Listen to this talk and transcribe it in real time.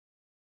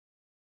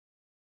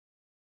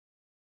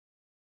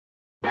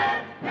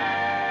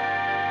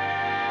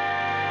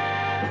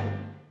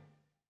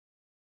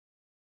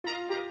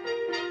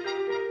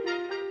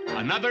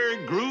Another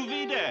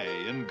groovy day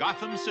in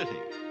Gotham City,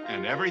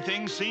 and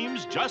everything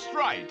seems just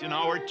right in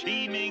our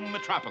teeming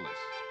metropolis.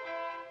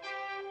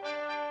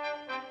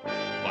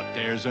 But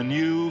there's a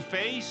new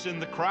face in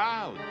the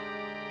crowd,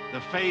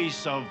 the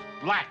face of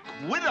Black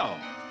Widow.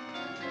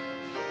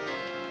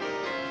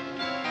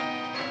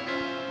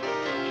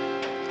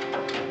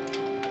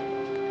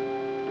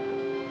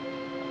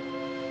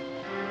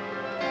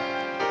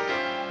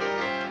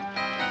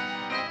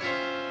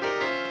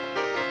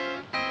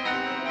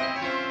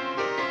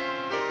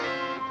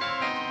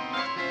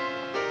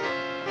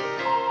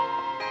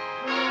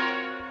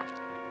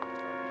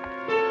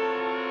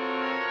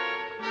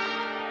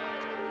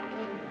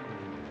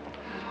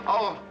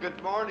 Oh,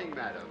 good morning,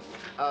 madam.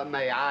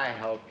 May I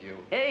help you?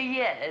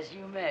 Yes,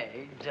 you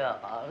may,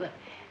 doll.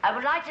 I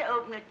would like to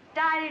open a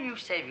tiny new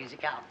savings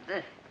account.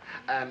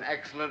 An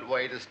excellent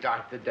way to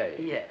start the day.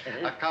 Yes.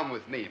 Come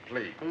with me,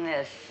 please.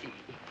 Let's see.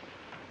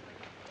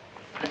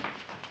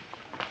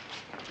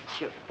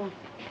 Sure.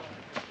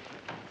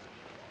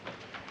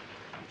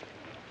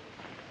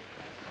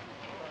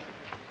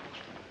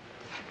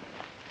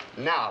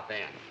 Now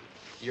then,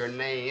 your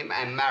name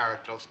and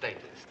marital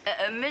status.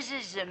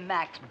 Mrs.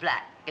 Max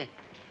Black.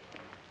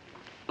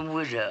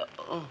 Widow.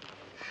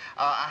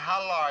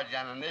 How large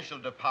an initial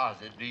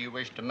deposit do you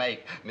wish to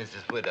make,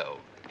 Mrs. Widow?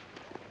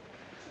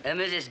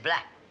 Mrs.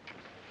 Black.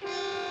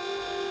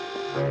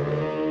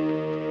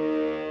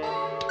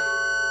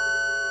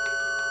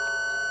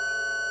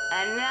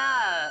 And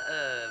now,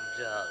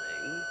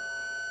 darling,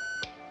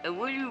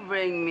 will you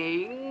bring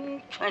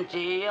me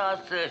 20 or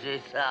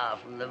 30,000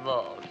 from the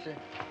vault?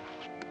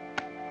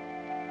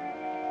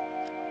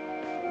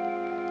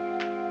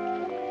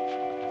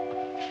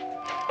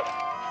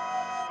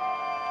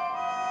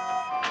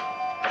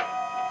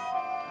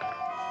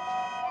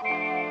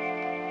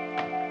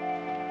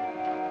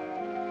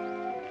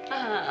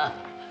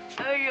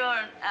 You're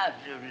an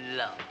absolute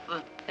love.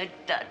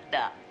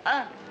 Ta-ta.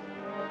 Huh?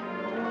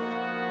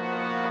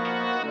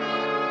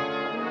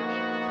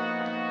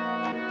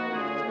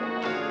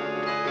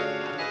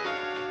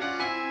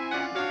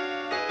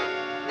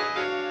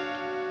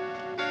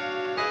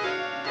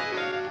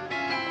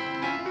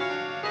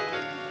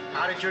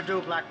 How did you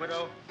do, Black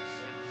Widow?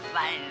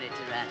 Finally,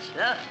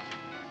 Tarantula.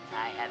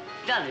 I have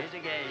done it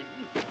again.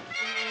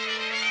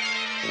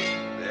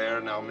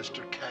 There now,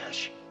 Mr.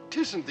 Cash.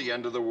 'Tisn't the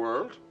end of the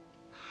world.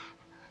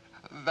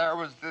 There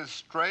was this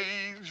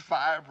strange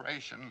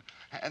vibration,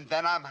 and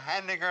then I'm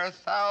handing her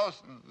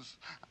thousands.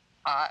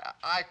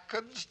 I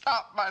couldn't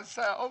stop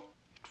myself.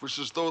 It was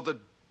as though the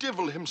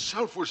devil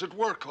himself was at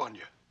work on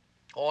you.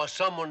 Or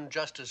someone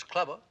just as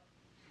clever.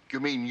 You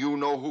mean you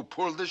know who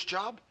pulled this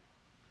job?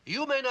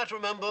 You may not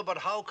remember, but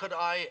how could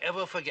I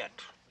ever forget?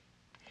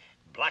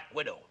 Black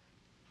Widow.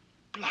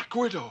 Black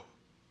Widow?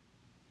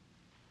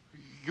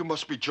 You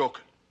must be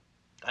joking.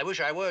 I wish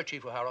I were,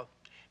 Chief O'Hara,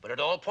 but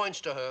it all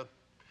points to her.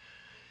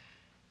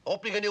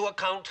 Opening a new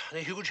account, the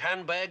huge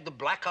handbag, the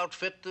black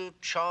outfit, the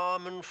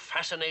charm and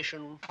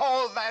fascination.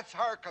 Oh, that's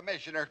her,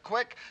 Commissioner.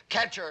 Quick,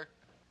 catch her.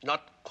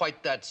 Not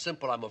quite that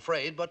simple, I'm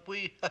afraid, but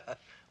we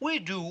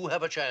do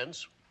have a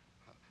chance.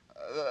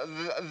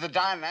 The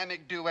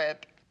dynamic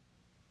duet.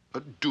 A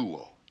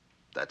duo.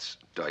 That's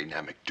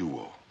dynamic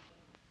duo.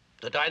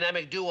 The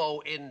dynamic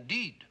duo,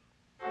 indeed.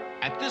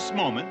 At this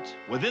moment,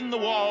 within the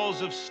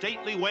walls of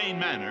stately Wayne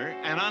Manor,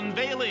 an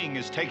unveiling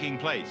is taking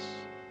place.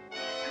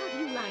 How do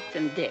you like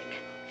them, Dick?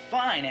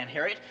 Fine, Aunt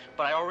Harriet,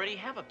 but I already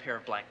have a pair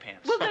of black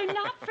pants. Well, they're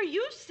not for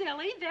you,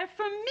 silly. They're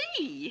for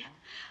me.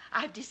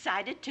 I've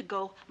decided to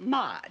go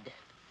mod.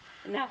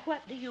 Now,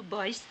 what do you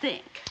boys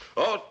think?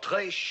 Oh,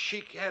 très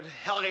chic, Aunt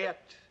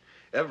Harriet.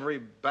 Every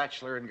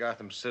bachelor in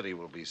Gotham City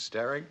will be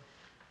staring.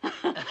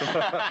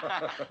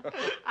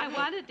 I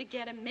wanted to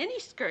get a mini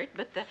skirt,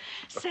 but the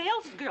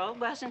sales girl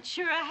wasn't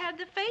sure I had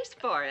the face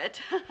for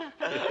it.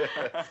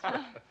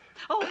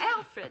 Oh,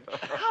 Alfred,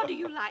 how do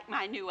you like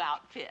my new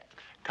outfit?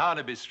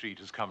 Carnaby Street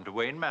has come to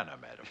Wayne Manor,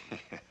 madam.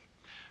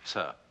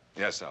 Sir.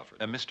 Yes,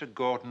 Alfred. Mr.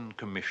 Gordon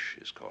Commish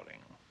is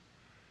calling.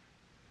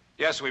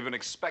 Yes, we've been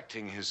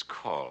expecting his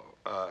call.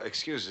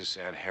 Excuse us,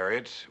 Aunt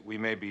Harriet. We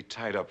may be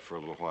tied up for a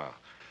little while.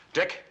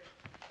 Dick?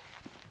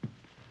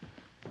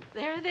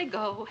 There they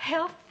go,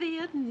 healthy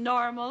and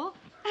normal,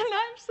 and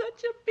I'm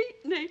such a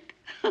beatnik.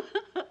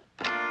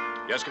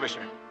 Yes,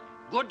 Commissioner.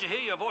 Good to hear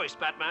your voice,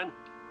 Batman.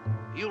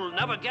 You'll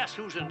never guess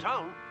who's in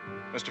town.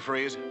 Mr.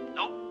 Freeze?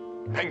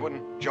 No.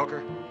 Penguin?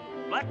 Joker?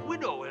 Black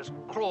Widow has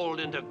crawled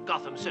into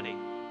Gotham City.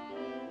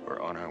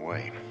 We're on our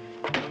way.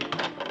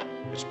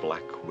 It's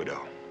Black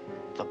Widow.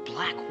 The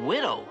Black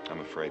Widow?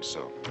 I'm afraid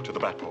so. To the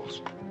Bat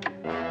Poles.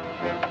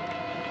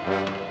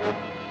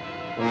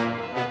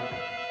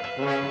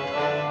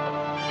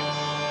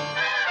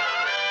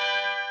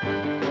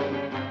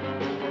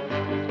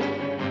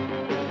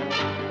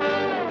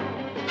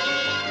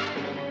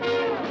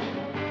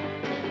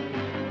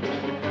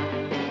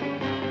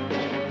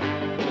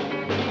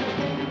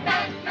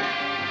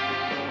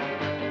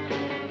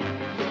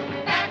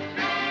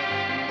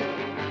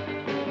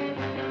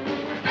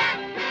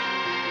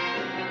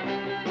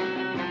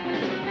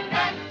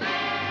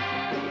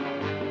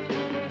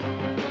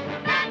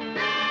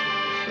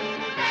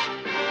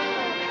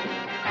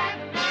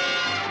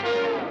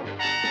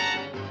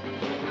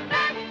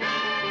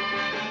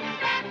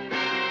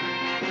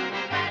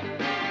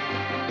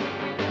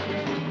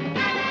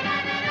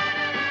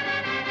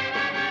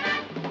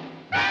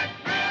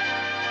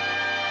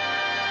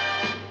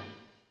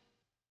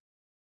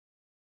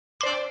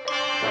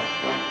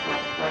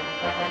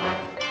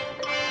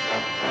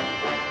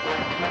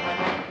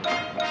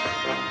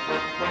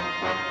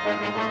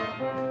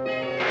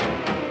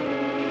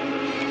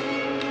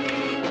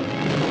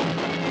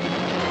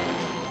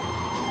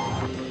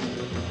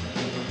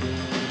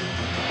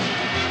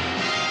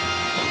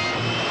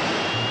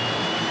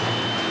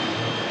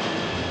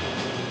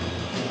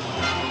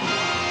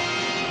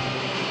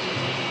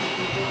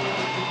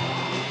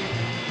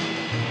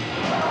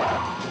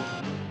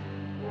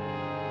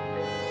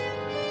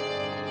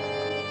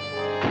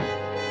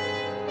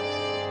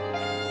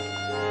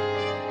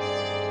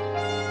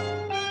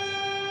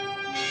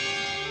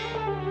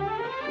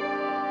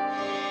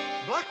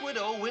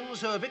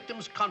 wins her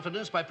victim's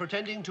confidence by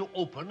pretending to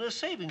open a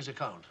savings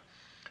account.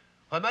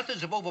 Her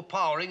methods of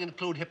overpowering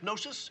include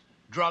hypnosis,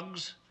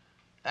 drugs,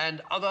 and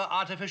other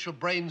artificial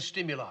brain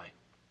stimuli.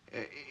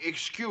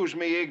 Excuse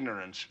me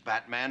ignorance,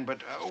 Batman,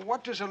 but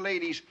what does a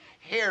lady's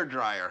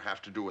hairdryer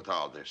have to do with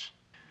all this?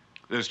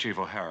 This, Chief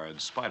O'Hara, in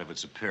spite of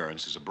its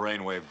appearance, is a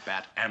brainwave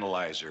bat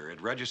analyzer.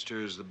 It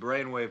registers the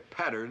brainwave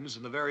patterns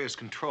in the various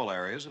control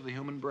areas of the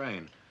human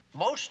brain.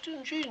 Most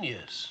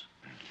ingenious.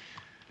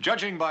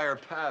 Judging by her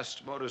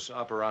past modus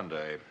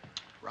operandi,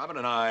 Robin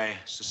and I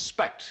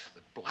suspect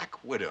that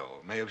Black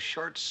Widow may have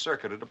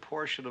short-circuited a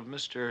portion of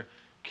Mr.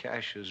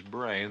 Cash's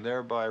brain,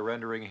 thereby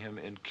rendering him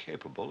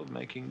incapable of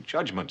making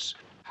judgments.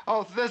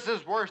 Oh, this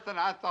is worse than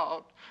I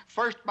thought.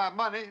 First my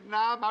money,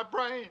 now my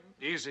brain.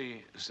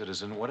 Easy,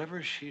 citizen.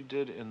 Whatever she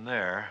did in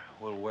there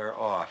will wear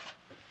off.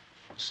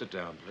 Sit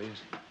down,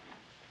 please.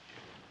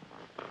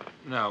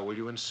 Now, will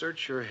you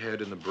insert your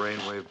head in the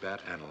brainwave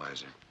bat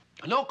analyzer?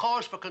 No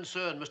cause for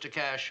concern, Mr.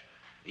 Cash.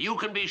 You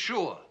can be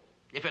sure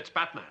if it's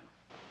Batman.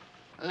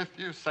 If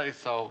you say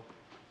so.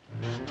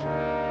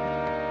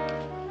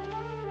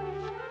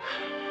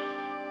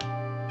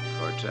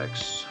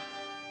 Cortex,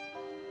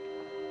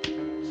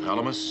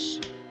 thalamus,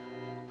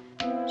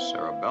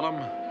 cerebellum,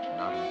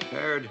 not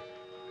impaired,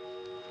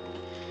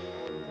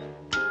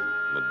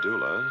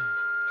 medulla,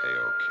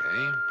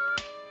 A-OK.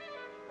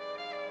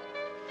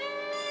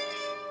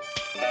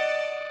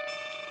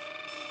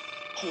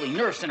 Holy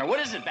nerve center, what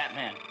is it,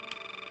 Batman?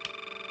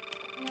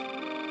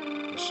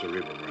 The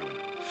cerebrum, Robin.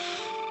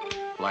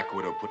 Black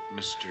Widow put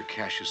Mr.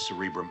 Cash's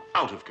cerebrum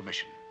out of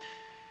commission.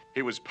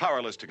 He was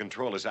powerless to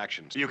control his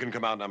actions. You can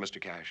come out now,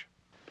 Mr. Cash.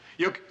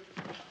 You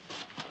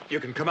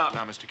can come out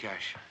now, Mr.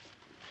 Cash.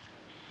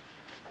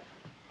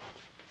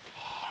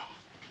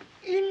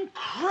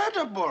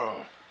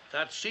 Incredible!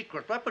 That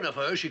secret weapon of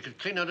hers, she could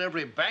clean out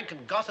every bank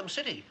in Gotham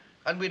City,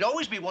 and we'd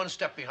always be one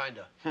step behind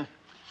her.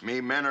 Me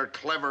men are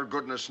clever,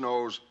 goodness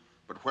knows,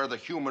 but where the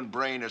human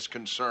brain is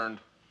concerned,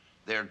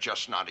 they're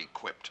just not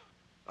equipped.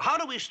 How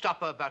do we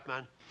stop her,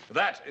 Batman?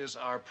 That is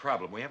our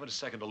problem. We haven't a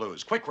second to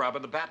lose. Quick,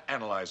 Robin, the bat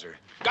analyzer.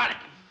 Got it!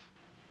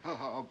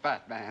 Oh,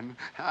 Batman,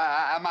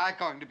 am I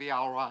going to be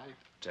all right?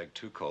 Take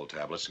 2 cold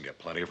tablets and get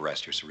plenty of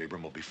rest. Your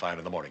cerebrum will be fine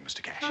in the morning,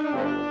 Mr. Cash.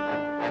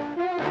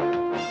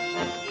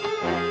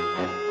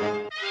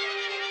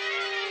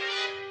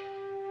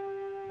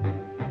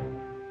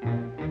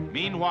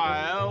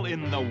 Meanwhile,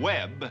 in the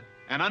Web,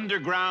 an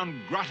underground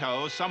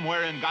grotto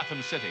somewhere in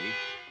Gotham City,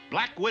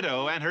 Black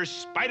Widow and her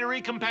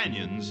spidery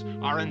companions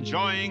are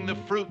enjoying the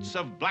fruits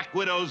of Black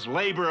Widow's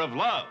labor of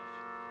love.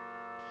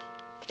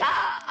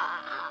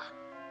 Ah!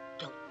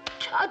 Don't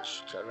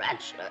touch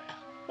Tarantula.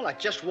 Well, I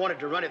just wanted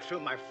to run it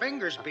through my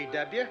fingers,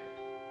 B.W.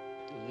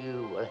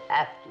 You will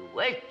have to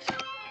wait.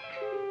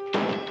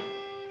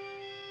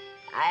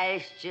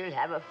 I still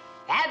have a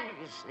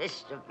fabulous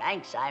list of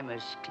banks I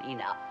must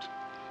clean out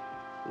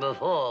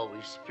before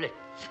we split.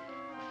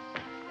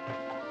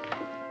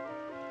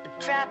 The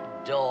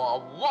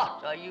trapdoor.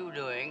 What are you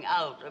doing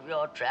out of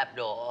your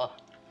trapdoor?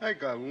 I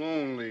got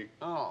lonely.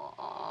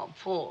 Oh,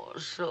 poor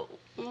soul.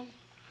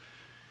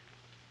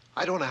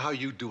 I don't know how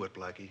you do it,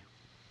 Blackie.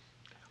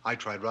 I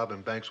tried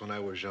robbing banks when I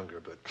was younger,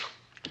 but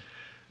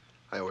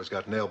I always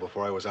got nailed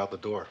before I was out the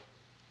door.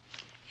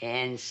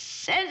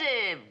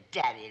 Incentive,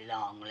 Daddy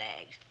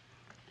Longlegs.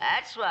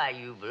 That's why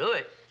you blew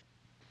it.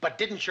 But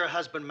didn't your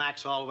husband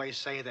Max always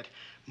say that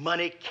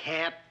money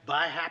can't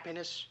buy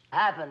happiness?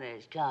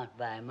 Happiness can't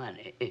buy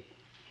money.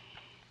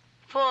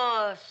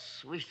 Poor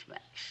sweet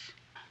Max.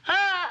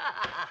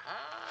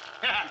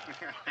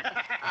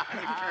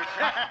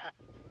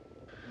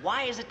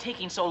 Why is it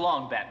taking so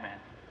long, Batman?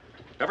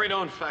 Every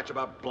known fact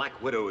about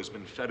Black Widow has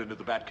been fed into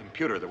the Bat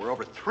computer. There were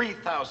over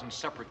 3,000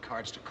 separate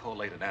cards to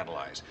collate and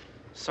analyze.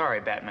 Sorry,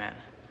 Batman,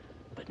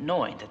 but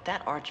knowing that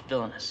that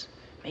arch-villainess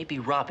may be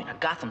robbing a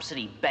Gotham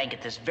City bank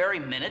at this very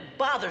minute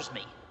bothers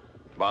me.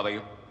 Bother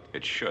you?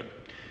 It should.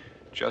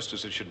 Just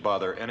as it should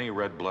bother any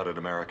red-blooded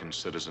American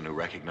citizen who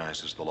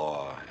recognizes the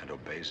law and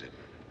obeys it.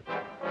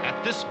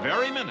 At this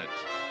very minute,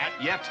 at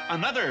yet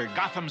another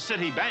Gotham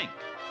City bank.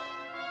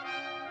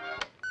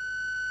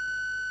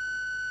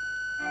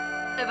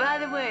 By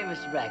the way,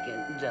 Mr.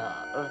 Bracken,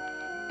 doll,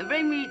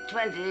 bring me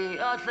 20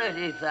 or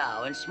 30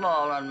 thou in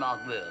small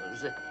unmarked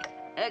bills.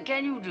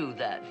 Can you do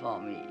that for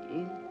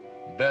me?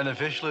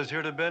 Beneficial is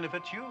here to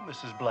benefit you,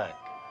 Mrs. Black.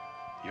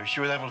 You're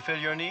sure that will fill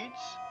your needs?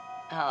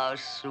 How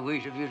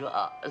sweet of you to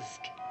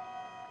ask.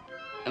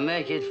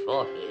 Make it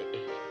 40.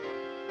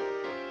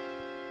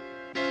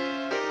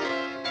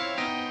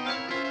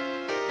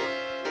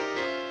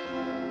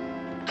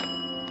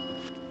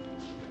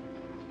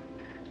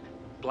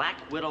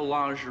 Black Widow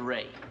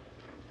lingerie.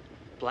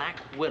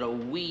 Black Widow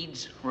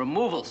weeds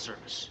removal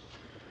service.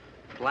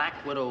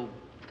 Black Widow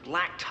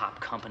blacktop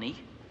company.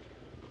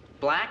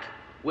 Black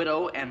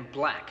Widow and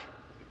Black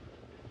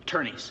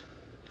attorneys.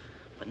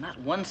 But not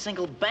one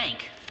single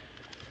bank.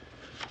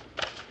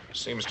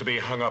 Seems to be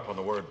hung up on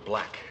the word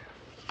black.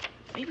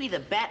 Maybe the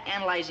bat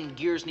analyzing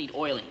gears need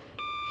oiling.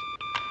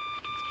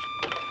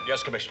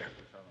 Yes, Commissioner.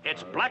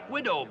 It's Black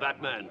Widow,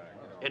 Batman.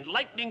 In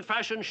lightning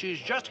fashion, she's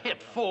just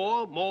hit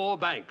 4 more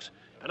banks.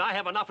 And I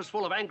have an office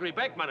full of angry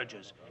bank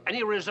managers.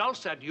 Any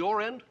results at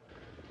your end?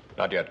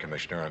 Not yet,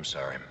 Commissioner. I'm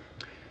sorry.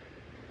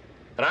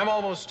 And I'm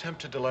almost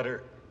tempted to let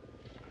her...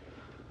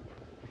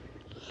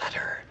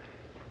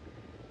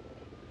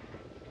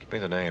 Give me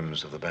the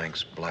names of the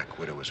banks Black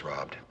Widow has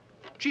robbed.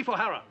 Chief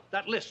O'Hara,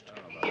 that list.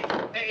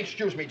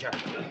 Excuse me,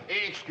 Judge.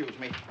 Excuse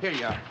me. Here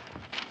you are.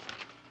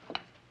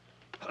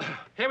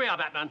 Here we are,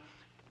 Batman.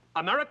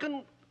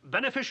 American,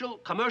 beneficial,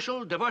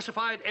 commercial,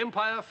 diversified,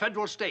 empire,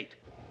 federal state.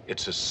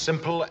 It's as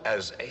simple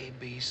as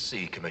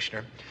ABC,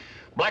 Commissioner.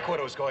 Black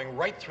Widow's going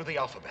right through the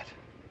alphabet.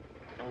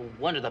 No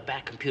wonder the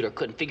Bat computer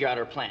couldn't figure out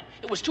her plan.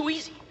 It was too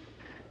easy.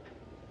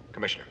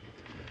 Commissioner,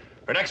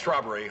 her next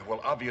robbery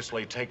will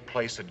obviously take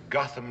place at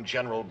Gotham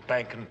General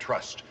Bank and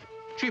Trust.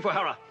 Chief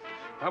O'Hara,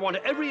 I want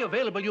every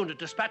available unit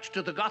dispatched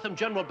to the Gotham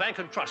General Bank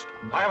and Trust.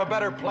 I have a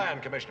better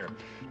plan, Commissioner.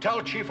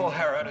 Tell Chief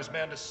O'Hara and his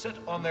men to sit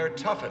on their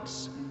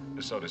tuffets,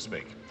 so to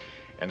speak,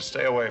 and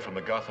stay away from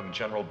the Gotham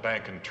General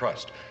Bank and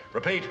Trust.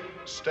 Repeat,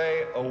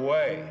 stay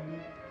away.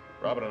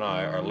 Robin and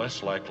I are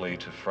less likely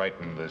to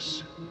frighten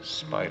this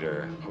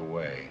spider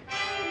away.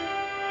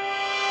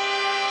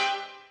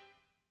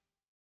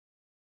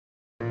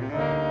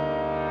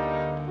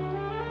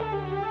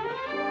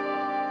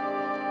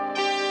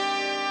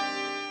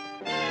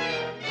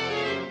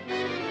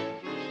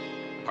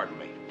 Pardon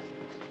me.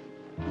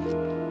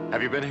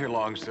 Have you been here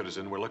long,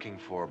 citizen? We're looking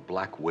for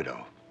Black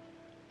Widow.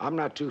 I'm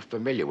not too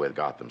familiar with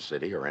Gotham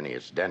City or any of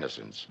its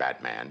denizens,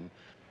 Batman.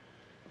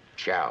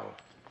 Ciao.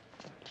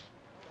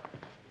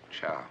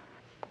 Ciao.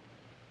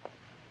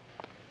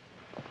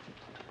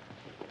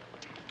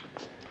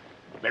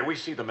 May we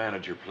see the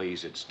manager,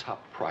 please? It's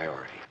top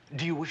priority.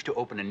 Do you wish to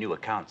open a new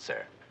account,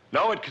 sir?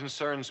 No, it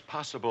concerns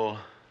possible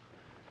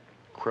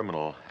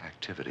criminal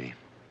activity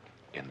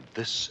in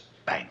this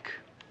bank.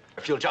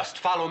 If you'll just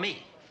follow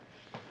me.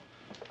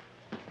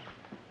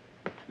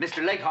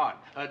 Mr. Leghorn,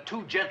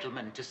 2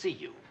 gentlemen to see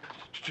you.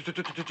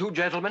 2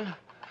 gentlemen?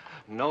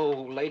 No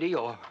lady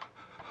or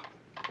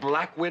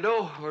Black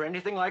Widow or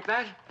anything like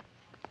that?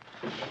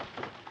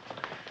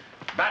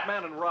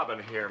 Batman and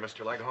Robin here,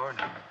 Mr. Leghorn.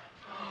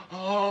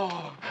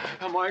 Oh,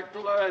 am I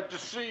glad to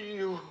see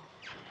you.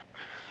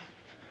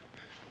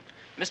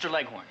 Mr.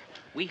 Leghorn,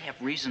 we have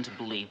reason to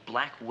believe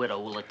Black Widow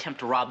will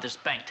attempt to rob this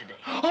bank today.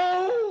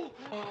 Oh!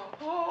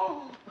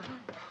 Oh!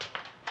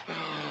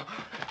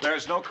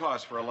 There's no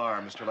cause for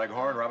alarm, Mr.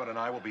 Leghorn. Robin and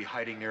I will be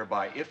hiding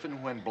nearby. If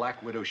and when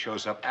Black Widow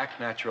shows up,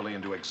 act naturally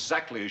and do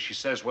exactly as she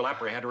says. We'll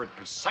apprehend her at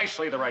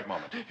precisely the right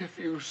moment. If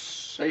you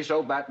say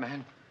so,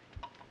 Batman.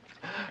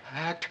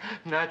 Act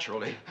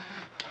naturally.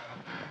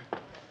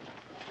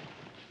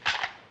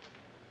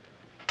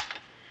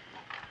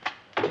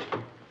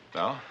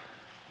 Now,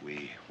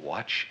 we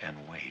watch and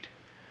wait.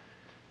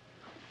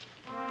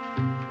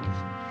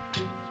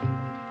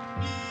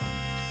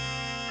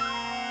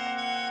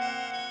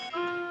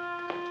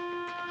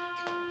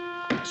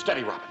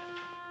 Steady, Robin.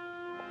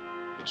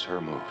 It's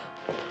her move.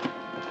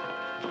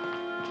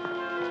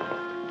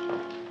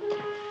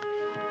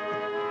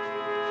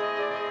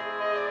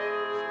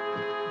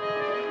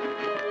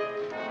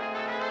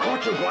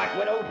 Caught you, Black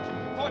Widow.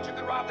 Thought you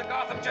could rob the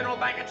Gotham General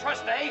Bank and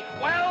Trust, eh?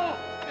 Well,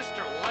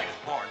 Mr.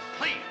 Leghorn,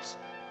 please.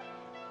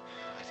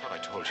 I thought I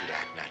told you to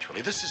act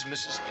naturally. This is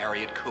Mrs.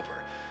 Harriet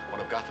Cooper,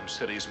 one of Gotham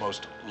City's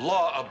most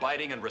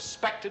law-abiding and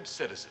respected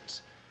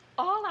citizens.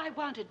 All I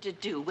wanted to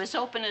do was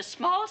open a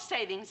small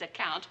savings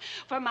account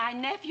for my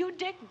nephew,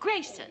 Dick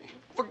Grayson.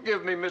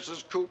 Forgive me,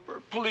 Mrs.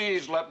 Cooper.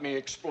 Please let me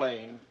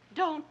explain.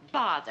 Don't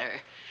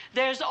bother.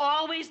 There's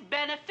always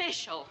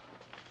beneficial.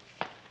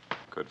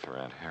 Good for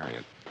Aunt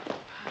Harriet.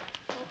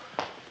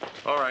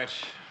 All right,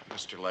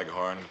 Mr.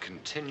 Leghorn,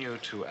 continue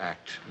to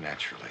act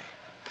naturally.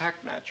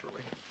 Act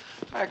naturally.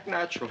 Act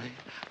naturally.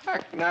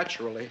 Act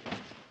naturally.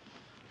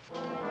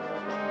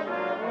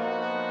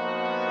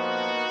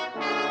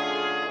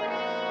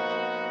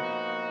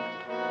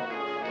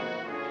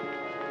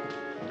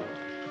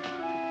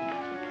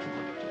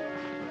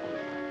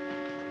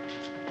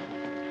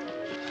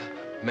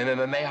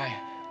 May I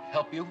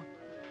help you?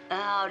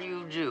 How do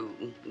you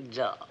do,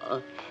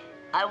 doll?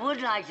 I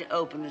would like to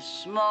open a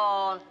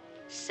small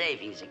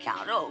savings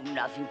account. Oh,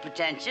 nothing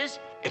pretentious.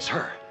 It's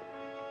her.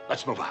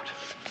 Let's move out.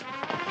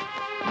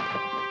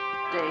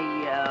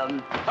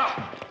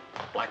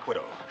 Black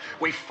Widow,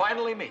 we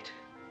finally meet.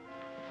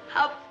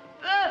 How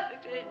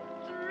perfectly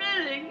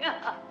thrilling.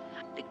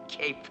 The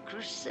Cape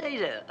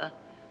Crusader.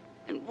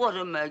 And what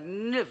a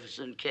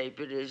magnificent cape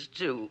it is,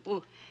 too.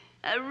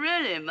 I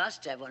really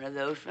must have one of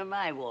those for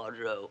my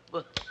wardrobe.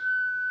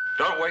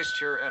 Don't waste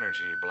your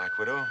energy, Black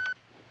Widow.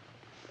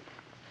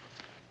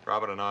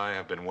 Robin and I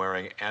have been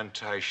wearing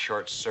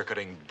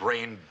anti-short-circuiting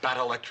brain bat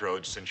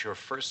electrodes since your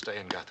first day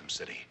in Gotham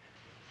City.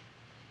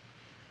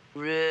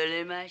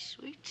 Really, my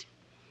sweet?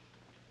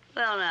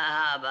 Well, now,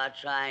 how about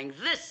trying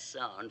this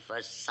on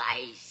for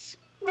size?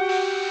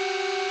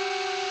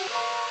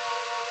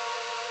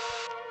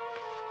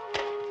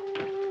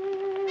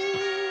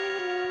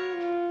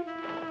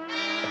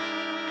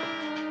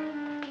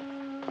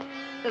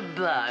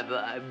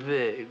 Bye-bye,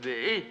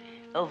 baby.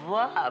 Au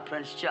revoir,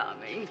 Prince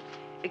Charming.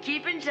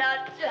 Keep in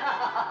touch.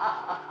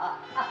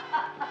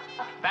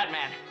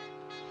 Batman.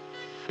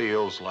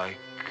 Feels like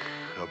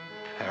a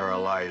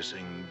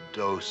paralyzing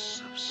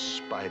dose of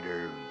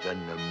spider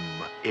venom.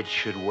 It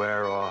should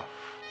wear off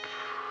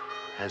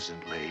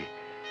presently.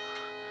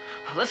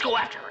 Let's go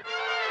after her.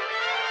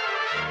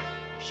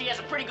 She has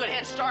a pretty good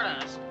head start on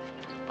us.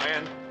 I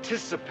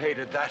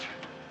anticipated that.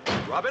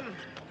 Robin,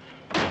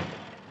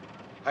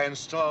 I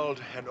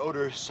installed an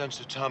odor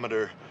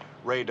sensitometer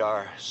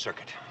radar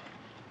circuit.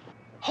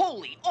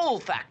 Holy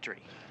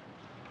olfactory.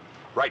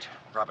 Right,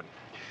 Robin.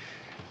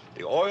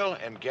 The oil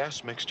and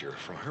gas mixture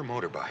from her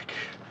motorbike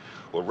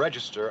will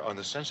register on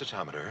the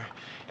sensitometer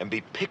and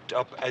be picked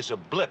up as a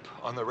blip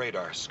on the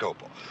radar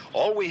scope.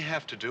 All we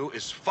have to do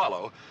is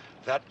follow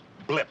that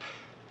blip.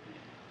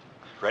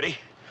 Ready?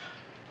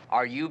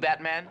 Are you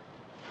Batman?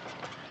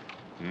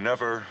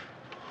 Never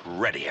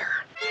readier.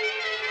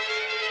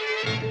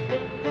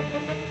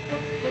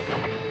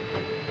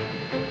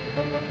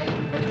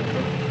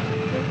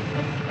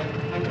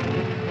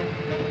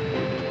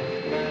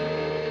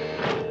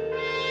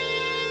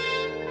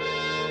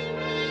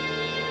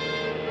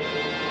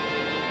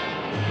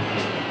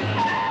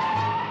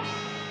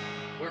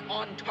 We're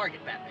on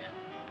target, Batman.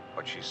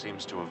 But she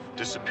seems to have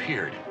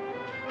disappeared.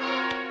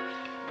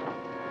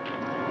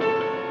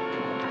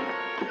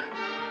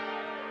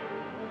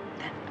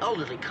 That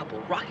elderly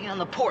couple rocking on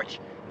the porch.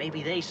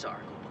 Maybe they saw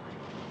her.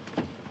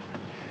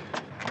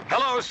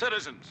 Hello,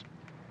 citizens.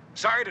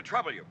 Sorry to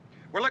trouble you.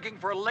 We're looking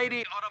for a lady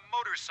on a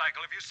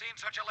motorcycle. Have you seen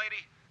such a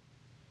lady?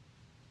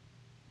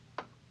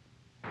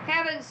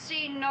 Haven't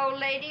seen no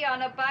lady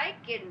on a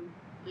bike in,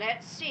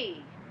 let's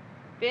see,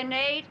 been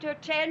 8 or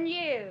 10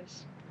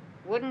 years.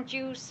 Wouldn't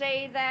you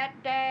say that,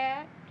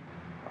 Dad?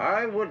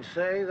 I would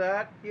say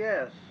that,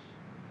 yes.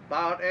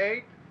 About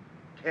 8,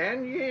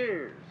 10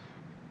 years.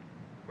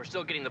 We're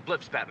still getting the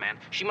blips, Batman.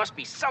 She must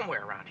be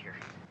somewhere around here.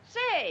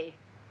 Say,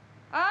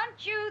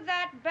 aren't you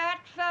that Bat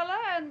fella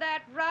and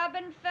that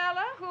Robin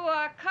fella who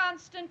are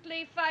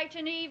constantly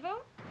fighting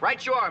evil?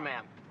 Right you are,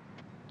 ma'am.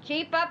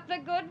 Keep up the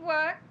good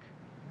work.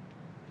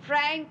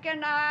 Frank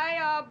and I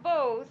are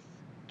both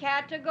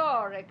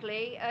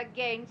categorically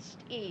against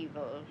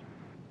evil.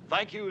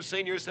 Thank you,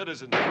 senior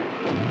citizen. They're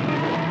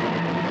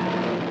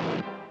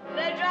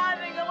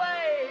driving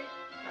away.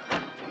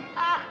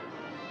 Ah,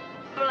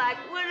 Black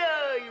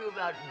Widow, you've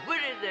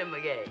outwitted them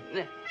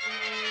again.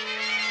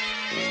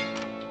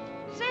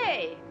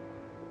 Say,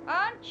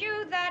 aren't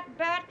you that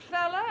Bat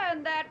fella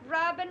and that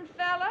Robin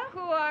fella who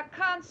are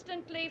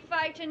constantly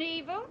fighting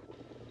evil?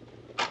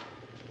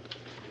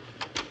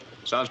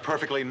 Sounds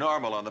perfectly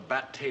normal on the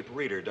Bat tape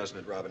reader, doesn't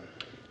it, Robin?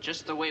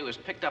 Just the way it was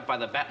picked up by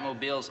the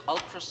Batmobile's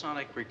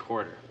ultrasonic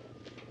recorder.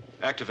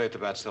 Activate the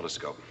Bat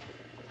telescope.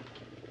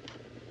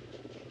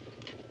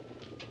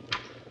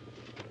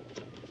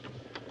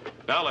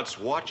 Now let's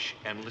watch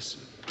and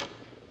listen.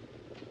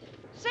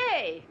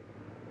 Say,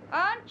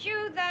 aren't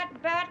you that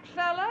Bat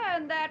fella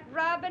and that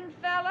Robin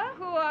fella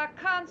who are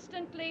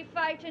constantly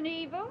fighting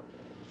evil?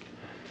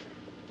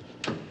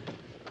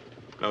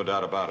 No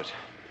doubt about it.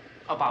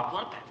 About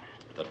what, Batman?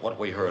 That what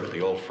we heard at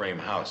the old frame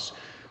house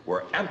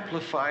were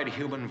amplified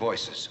human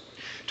voices.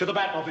 To the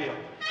Batmobile.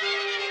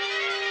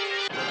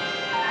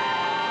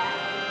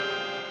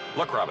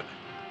 Look, Robin.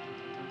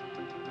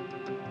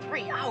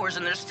 3 hours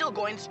and they're still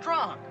going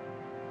strong.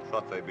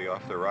 Thought they'd be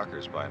off their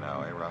rockers by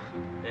now, eh,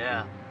 Robin?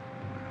 Yeah.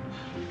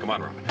 Come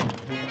on, Robin.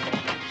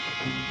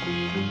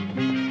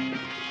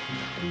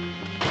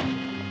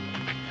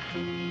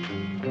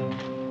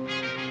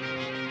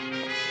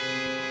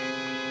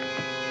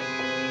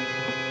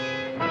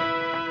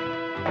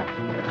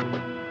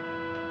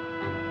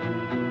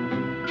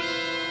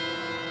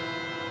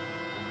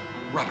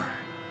 Rubber.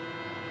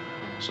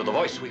 So the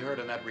voice we heard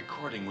in that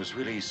recording was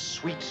really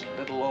sweet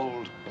little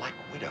old Black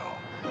Widow.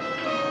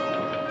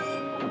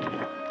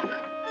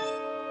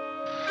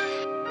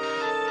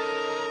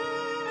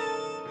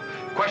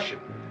 Question.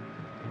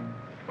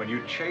 When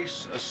you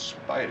chase a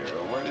spider,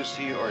 where does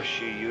he or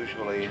she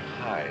usually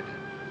hide?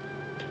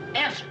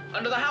 Answer,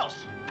 under the house.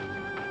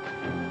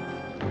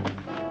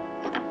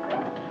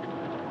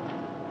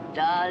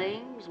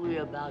 Darlings,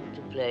 we're about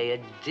to play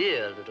a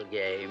dear little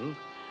game.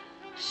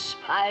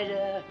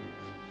 Spider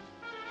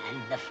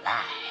and the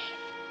Fly.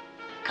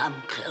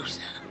 Come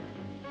closer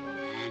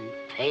and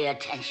pay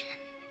attention.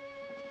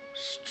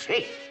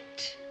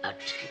 Strict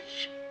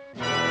attention.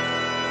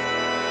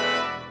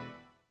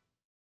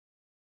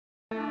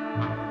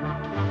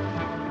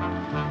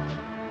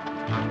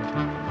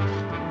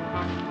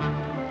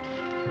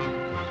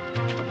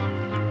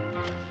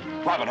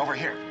 Robin, over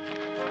here.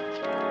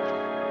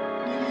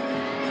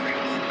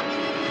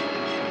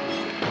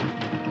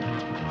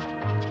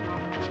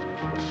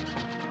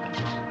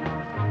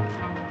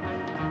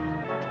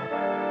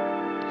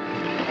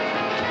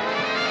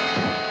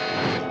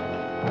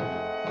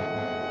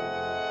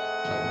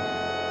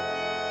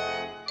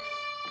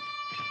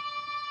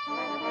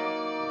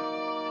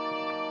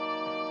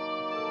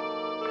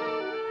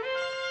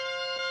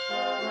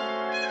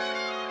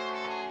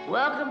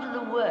 on to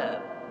the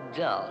web,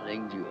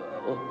 darling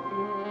duo.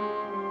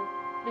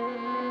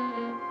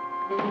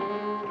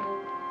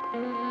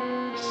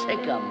 Say,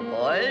 come,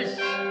 boys.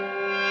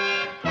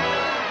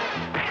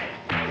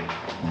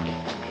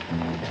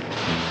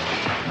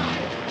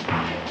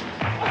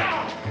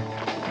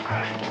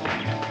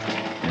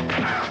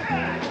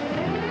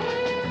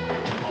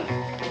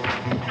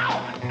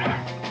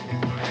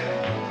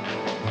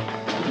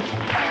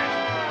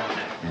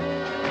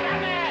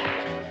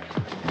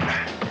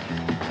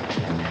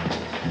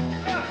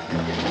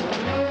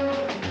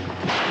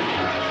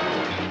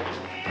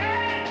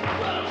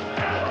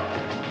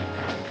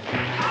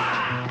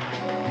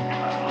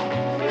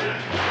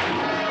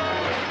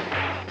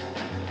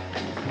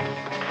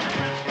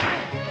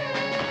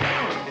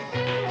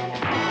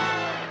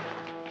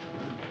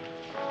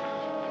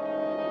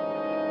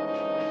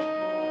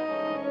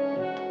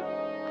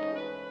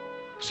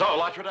 So,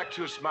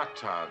 Latrodectus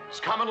mactans,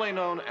 commonly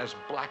known as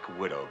Black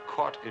Widow,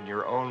 caught in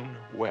your own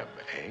web,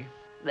 eh?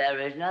 There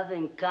is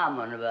nothing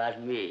common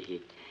about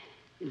me,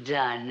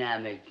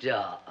 dynamic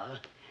doll.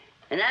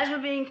 And as for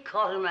being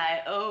caught in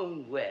my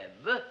own web,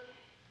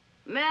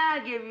 may I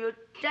give you a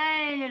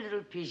tiny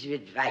little piece of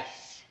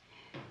advice?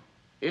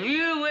 If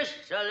you wish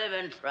to live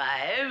and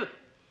thrive,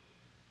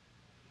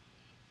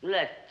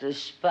 let the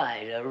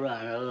spider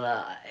run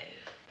alive.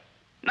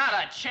 Not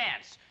a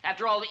chance,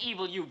 after all the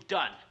evil you've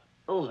done.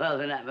 Oh, well,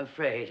 then I'm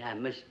afraid I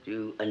must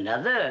do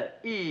another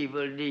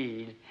evil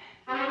deed.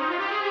 Not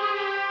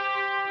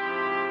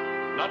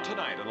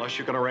tonight, unless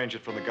you can arrange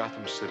it from the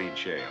Gotham City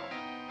jail.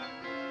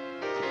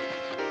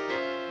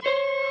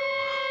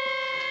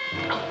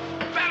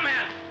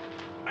 Batman!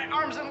 My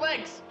arms and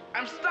legs!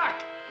 I'm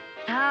stuck!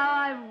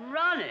 How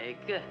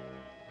ironic.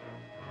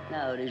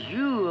 Now, it is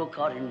you who are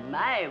caught in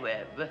my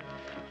web.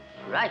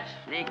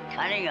 Frightfully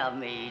cunning of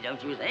me,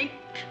 don't you think?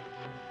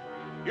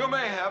 You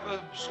may have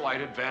a slight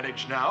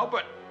advantage now,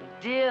 but...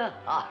 Dear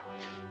heart,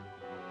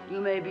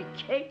 you may be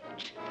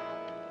caped,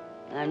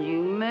 and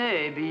you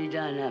may be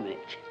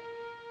dynamic.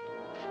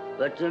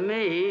 But to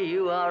me,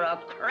 you are a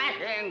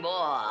crashing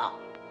bore.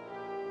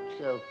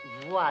 So,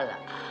 voila.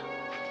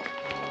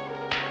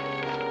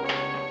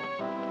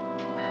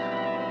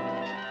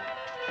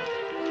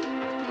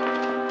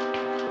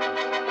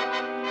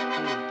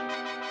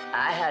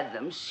 I had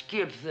them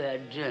skip their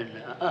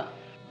dinner,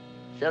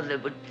 so they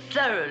would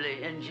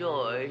thoroughly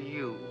enjoy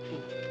you.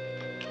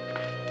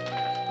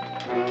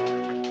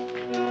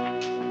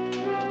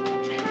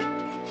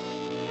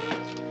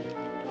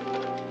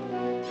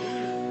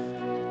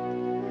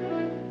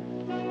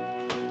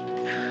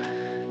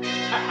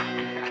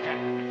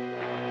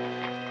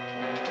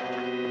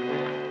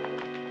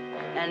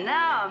 And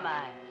now,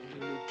 my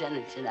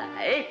lieutenants and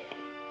I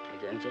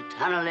are going to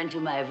tunnel into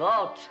my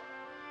vault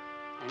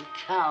and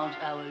count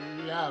our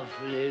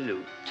lovely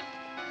loot.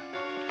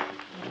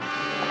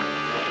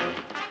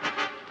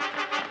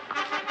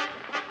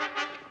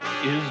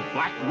 Is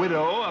Black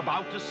Widow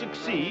about to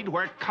succeed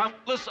where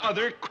countless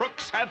other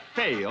crooks have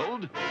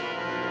failed?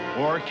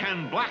 Or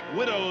can Black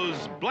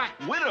Widows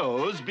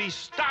be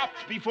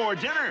stopped before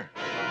dinner?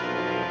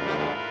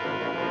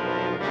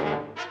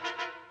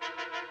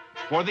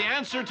 For the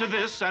answer to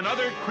this and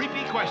other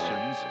creepy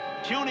questions,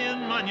 tune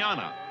in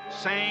mañana.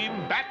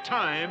 Same bat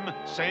time,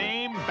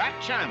 same bat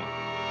channel.